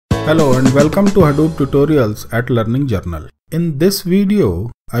Hello and welcome to Hadoop tutorials at Learning Journal. In this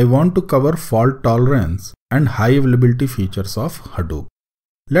video, I want to cover fault tolerance and high availability features of Hadoop.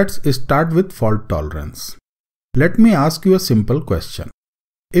 Let's start with fault tolerance. Let me ask you a simple question.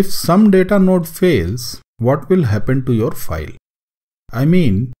 If some data node fails, what will happen to your file? I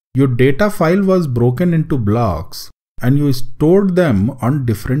mean, your data file was broken into blocks and you stored them on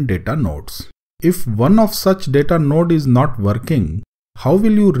different data nodes. If one of such data node is not working, how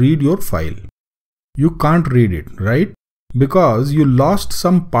will you read your file? You can't read it, right? Because you lost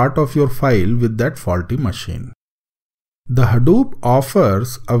some part of your file with that faulty machine. The Hadoop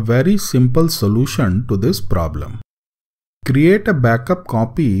offers a very simple solution to this problem. Create a backup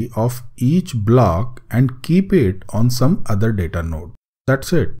copy of each block and keep it on some other data node.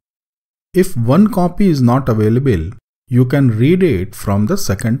 That's it. If one copy is not available, you can read it from the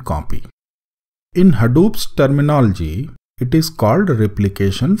second copy. In Hadoop's terminology, it is called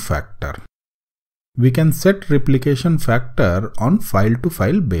replication factor. We can set replication factor on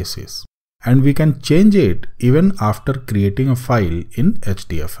file-to-file basis, and we can change it even after creating a file in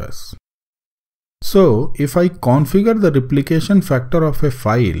HDFS. So, if I configure the replication factor of a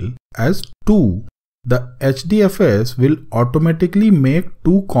file as 2, the HDFS will automatically make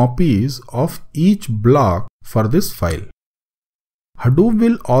 2 copies of each block for this file. Hadoop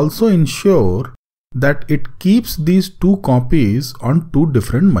will also ensure that it keeps these 2 copies on 2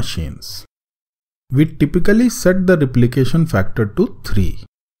 different machines. We typically set the replication factor to 3.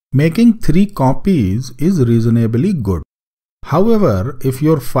 Making 3 copies is reasonably good. However, if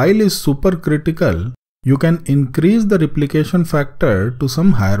your file is super critical, you can increase the replication factor to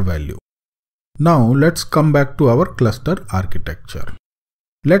some higher value. Now let's come back to our cluster architecture.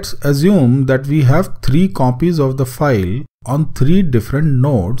 Let's assume that we have 3 copies of the file on 3 different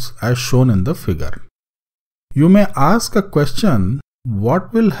nodes as shown in the figure. You may ask a question,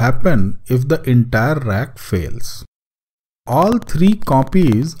 what will happen if the entire rack fails? All 3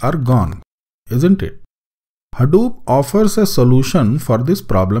 copies are gone, isn't it? Hadoop offers a solution for this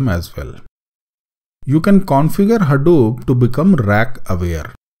problem as well. You can configure Hadoop to become rack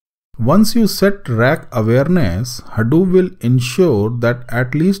aware. Once you set rack awareness, Hadoop will ensure that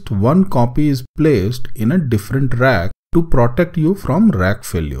at least one copy is placed in a different rack to protect you from rack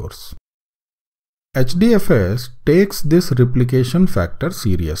failures. HDFS takes this replication factor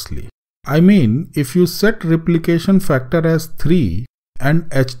seriously. I mean, if you set replication factor as 3 and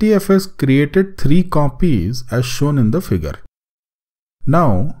HDFS created 3 copies as shown in the figure.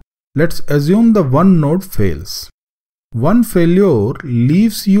 Now, let's assume the one node fails. One failure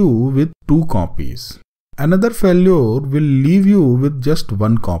leaves you with 2 copies. Another failure will leave you with just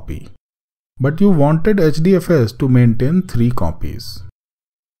 1 copy. But you wanted HDFS to maintain 3 copies.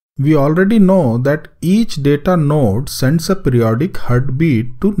 We already know that each data node sends a periodic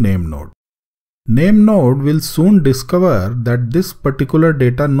heartbeat to name node. Name node will soon discover that this particular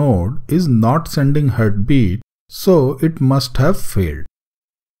data node is not sending heartbeat, so it must have failed.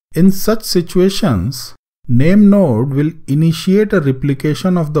 In such situations, name node will initiate a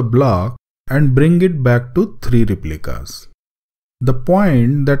replication of the block and bring it back to 3 replicas. The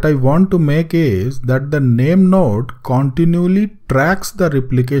point that I want to make is that the name node continually tracks the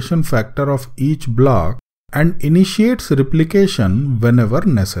replication factor of each block and initiates replication whenever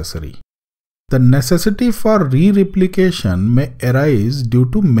necessary. The necessity for re-replication may arise due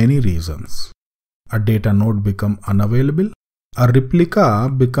to many reasons. A data node become unavailable, a replica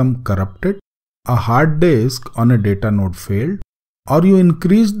become corrupted, a hard disk on a data node failed, or you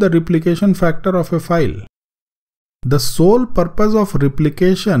increased the replication factor of a file. The sole purpose of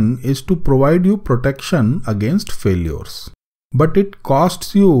replication is to provide you protection against failures, but it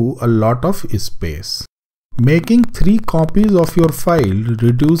costs you a lot of space. Making 3 copies of your file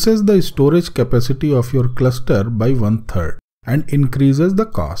reduces the storage capacity of your cluster by 1/3 and increases the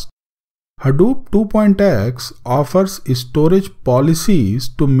cost. Hadoop 2.x offers storage policies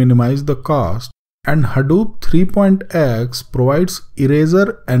to minimize the cost, and Hadoop 3.x provides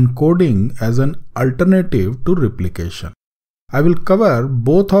eraser encoding as an alternative to replication. I will cover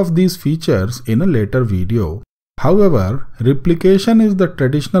both of these features in a later video. However, replication is the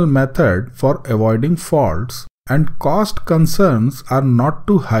traditional method for avoiding faults, and cost concerns are not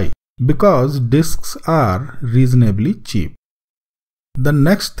too high because disks are reasonably cheap. The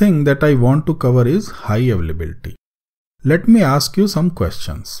next thing that I want to cover is high availability. Let me ask you some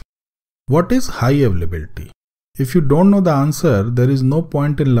questions. What is high availability? If you don't know the answer, there is no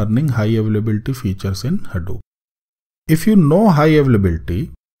point in learning high availability features in Hadoop. If you know high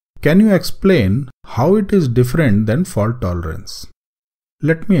availability, can you explain how it is different than fault tolerance?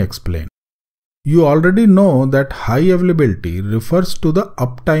 Let me explain. You already know that high availability refers to the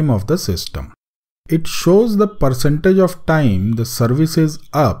uptime of the system. It shows the percentage of time the service is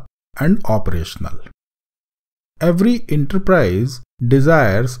up and operational. Every enterprise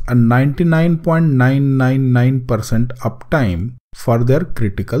desires a 99.999% uptime for their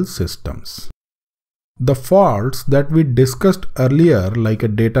critical systems. The faults that we discussed earlier, like a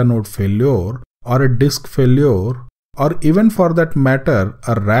data node failure or a disk failure, or even for that matter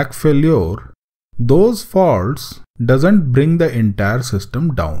a rack failure, those faults doesn't bring the entire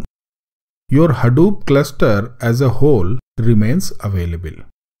system down. Your Hadoop cluster as a whole remains available.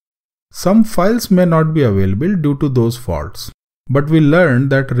 Some files may not be available due to those faults, but we learned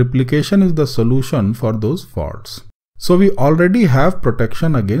that replication is the solution for those faults. So we already have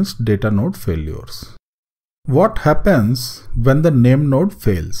protection against data node failures. What happens when the name node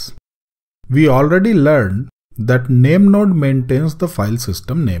fails? We already learned that name node maintains the file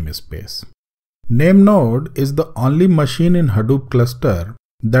system namespace. Name node is the only machine in Hadoop cluster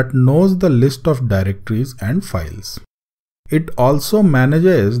that knows the list of directories and files. It also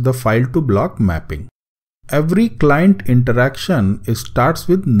manages the file to block mapping. Every client interaction starts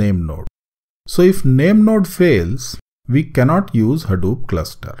with name node. So if name node fails, we cannot use Hadoop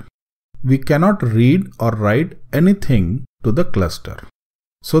cluster. We cannot read or write anything to the cluster.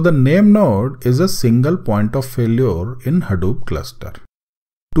 So the name node is a single point of failure in Hadoop cluster.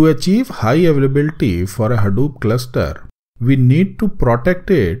 To achieve high availability for a Hadoop cluster, we need to protect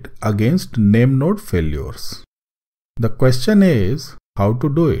it against name node failures. The question is how to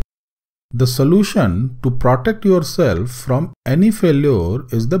do it. The solution to protect yourself from any failure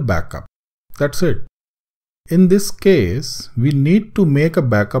is the backup. That's it. In this case, we need to make a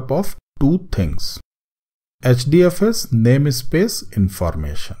backup of two things: HDFS namespace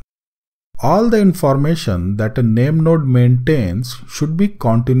information. All the information that a name node maintains should be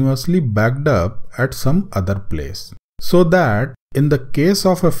continuously backed up at some other place, so that in the case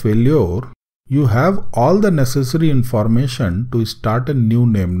of a failure, you have all the necessary information to start a new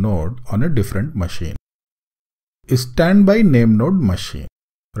name node on a different machine. Standby name node machine,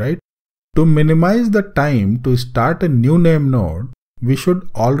 right? To minimize the time to start a new name node, we should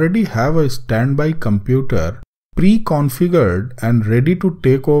already have a standby computer pre-configured and ready to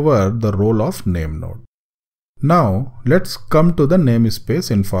take over the role of name node. Now let's come to the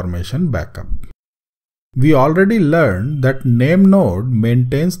namespace information backup. We already learned that name node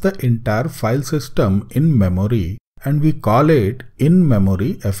maintains the entire file system in memory and we call it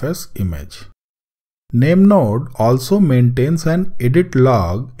in-memory FS image. Name node also maintains an edit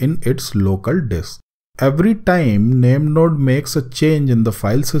log in its local disk. Every time name node makes a change in the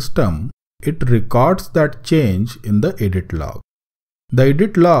file system, it records that change in the edit log. The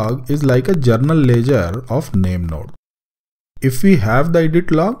edit log is like a journal ledger of name node. If we have the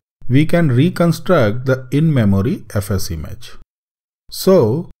edit log, we can reconstruct the in-memory FS image.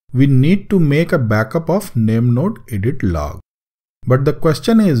 So, we need to make a backup of name node edit log. But the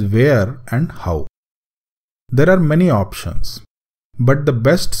question is where and how. There are many options, but the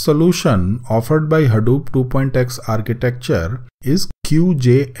best solution offered by Hadoop 2.x architecture is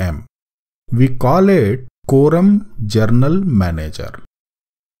QJM. We call it Quorum Journal Manager.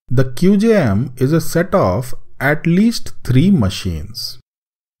 The QJM is a set of at least 3 machines.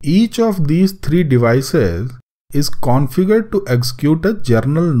 Each of these 3 devices is configured to execute a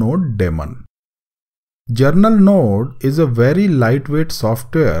journal node daemon. Journal node is a very lightweight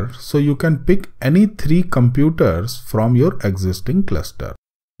software, so you can pick any 3 computers from your existing cluster.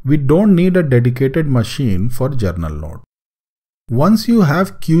 We don't need a dedicated machine for journal node. Once you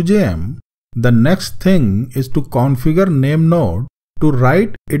have QJM, the next thing is to configure name node to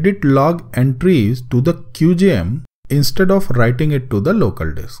write edit log entries to the QJM instead of writing it to the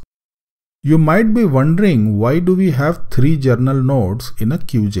local disk. You might be wondering why do we have 3 journal nodes in a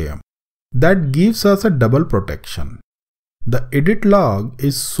QJM? That gives us a double protection. The edit log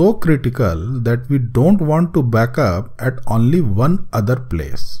is so critical that we don't want to back up at only one other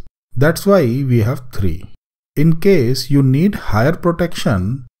place. That's why we have 3. In case you need higher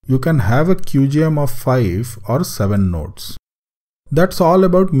protection, you can have a QJM of 5 or 7 nodes. That's all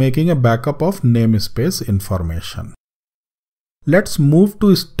about making a backup of namespace information. Let's move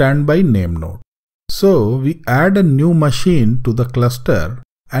to standby name node. So we add a new machine to the cluster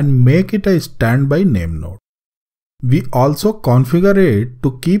and make it a standby name node. We also configure it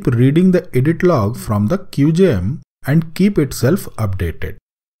to keep reading the edit log from the QJM and keep itself updated.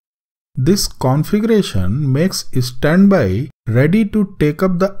 This configuration makes standby ready to take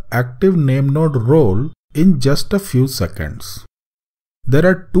up the active name node role in just a few seconds. There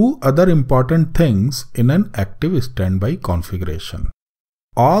are 2 other important things in an active standby configuration.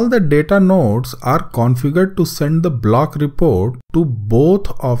 all the data nodes are configured to send the block report to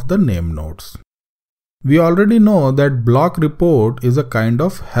both of the name nodes. We already know that block report is a kind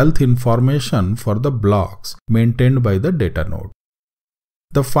of health information for the blocks maintained by the data node.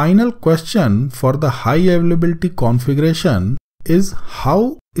 The final question for the high availability configuration is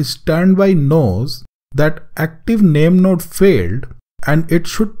how standby knows that active name node failed and it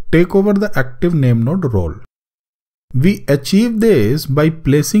should take over the active name node role. We achieve this by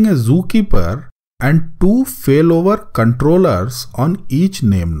placing a zookeeper and two failover controllers on each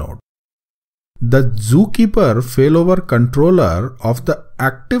name node. The zookeeper failover controller of the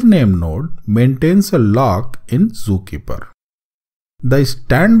active name node maintains a lock in zookeeper. The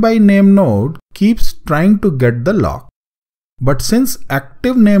standby name node keeps trying to get the lock, but since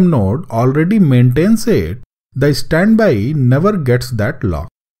active name node already maintains it, the standby never gets that lock.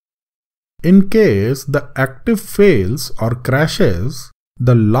 In case the active fails or crashes,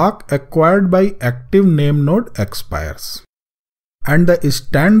 the lock acquired by active name node expires, and the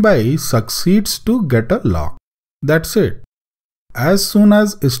standby succeeds to get a lock. That's it. As soon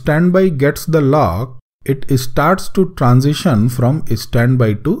as standby gets the lock, it starts to transition from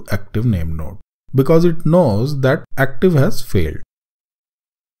standby to active name node because it knows that active has failed.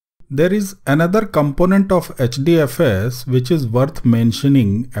 There is another component of HDFS which is worth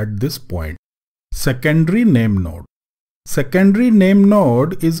mentioning at this point: secondary name node. Secondary name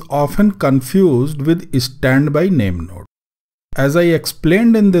node is often confused with standby name node. As I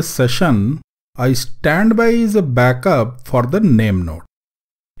explained in this session, a standby is a backup for the name node.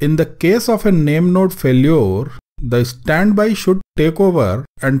 In the case of a name node failure, the standby should take over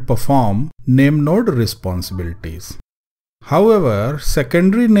and perform name node responsibilities. However,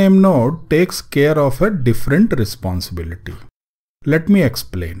 secondary name node takes care of a different responsibility. Let me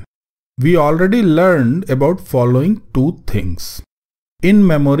explain. We already learned about following two things: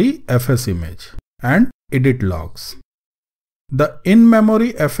 in-memory FS image and edit logs. The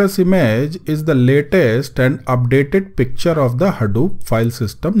in-memory FS image is the latest and updated picture of the Hadoop file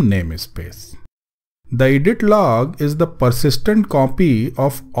system namespace. The edit log is the persistent copy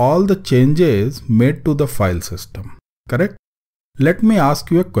of all the changes made to the file system. Correct? Let me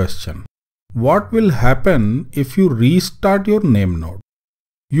ask you a question. What will happen if you restart your name node?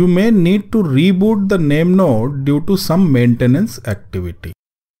 You may need to reboot the name node due to some maintenance activity.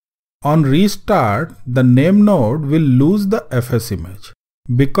 On restart, the name node will lose the FS image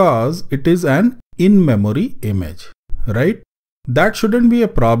because it is an in-memory image, right? That shouldn't be a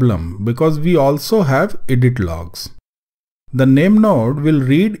problem because we also have edit logs. The name node will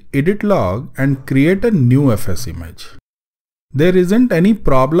read edit log and create a new FS image. There isn't any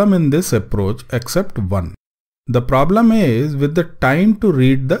problem in this approach except one. The problem is with the time to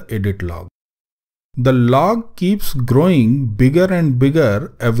read the edit log. The log keeps growing bigger and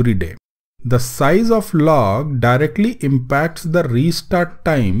bigger every day. The size of log directly impacts the restart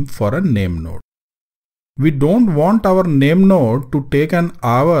time for a name node. We don't want our name node to take an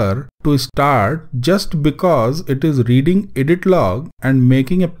hour to start just because it is reading edit log and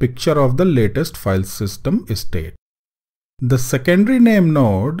making a picture of the latest file system state. The secondary name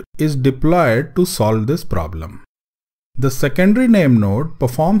node is deployed to solve this problem. The secondary name node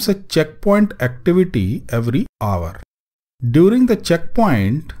performs a checkpoint activity every hour. During the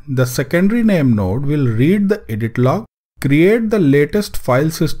checkpoint, the secondary name node will read the edit log, create the latest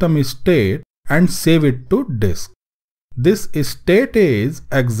file system state, and save it to disk. This state is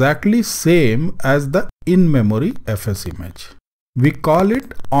exactly same as the in-memory FS image. We call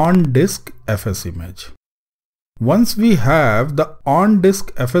it on-disk FS image. Once we have the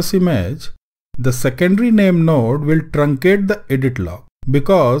on-disk FS image, the secondary name node will truncate the edit log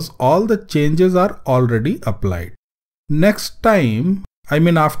because all the changes are already applied. Next time,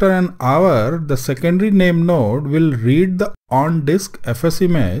 after an hour, the secondary name node will read the on-disk FS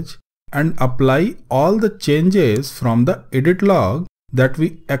image and apply all the changes from the edit log that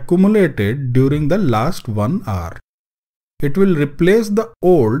we accumulated during the last 1 hour. It will replace the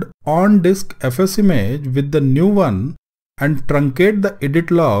old on-disk FS image with the new one and truncate the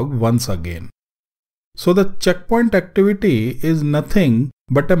edit log once again. So the checkpoint activity is nothing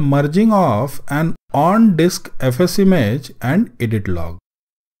but a merging of an on-disk FS image and edit log.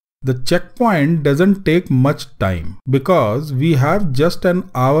 The checkpoint doesn't take much time because we have just an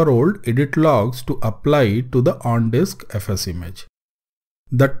hour-old edit logs to apply to the on-disk FS image.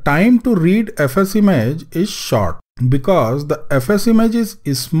 The time to read FS image is short because the FS image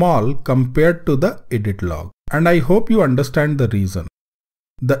is small compared to the edit log, and I hope you understand the reason.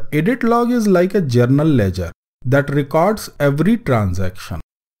 The edit log is like a journal ledger that records every transaction.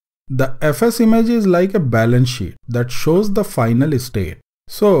 The FS image is like a balance sheet that shows the final state.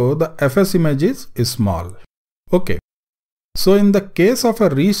 So the FS image is small. Okay. So in the case of a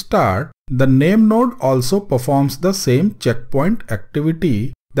restart, the name node also performs the same checkpoint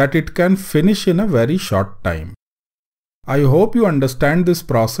activity that it can finish in a very short time. I hope you understand this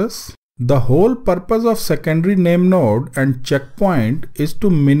process. The whole purpose of secondary name node and checkpoint is to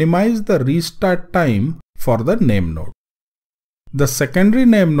minimize the restart time for the name node. The secondary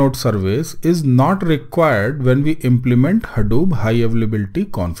name node service is not required when we implement Hadoop high availability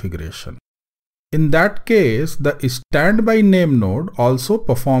configuration. In that case, the standby name node also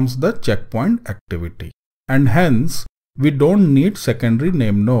performs the checkpoint activity, and hence we don't need secondary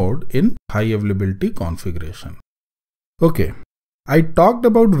name node in high availability configuration. Okay, I talked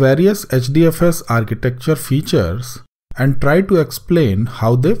about various HDFS architecture features and tried to explain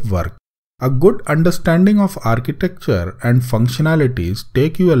how they work. A good understanding of architecture and functionalities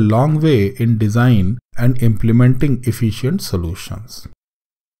take you a long way in design and implementing efficient solutions.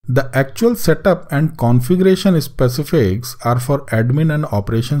 The actual setup and configuration specifics are for admin and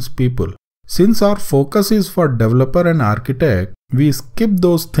operations people. Since our focus is for developer and architect, we skip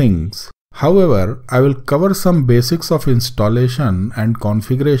those things. However, I will cover some basics of installation and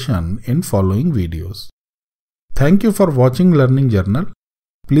configuration in following videos. Thank you for watching Learning Journal.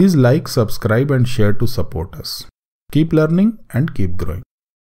 Please like, subscribe and share to support us. Keep learning and keep growing.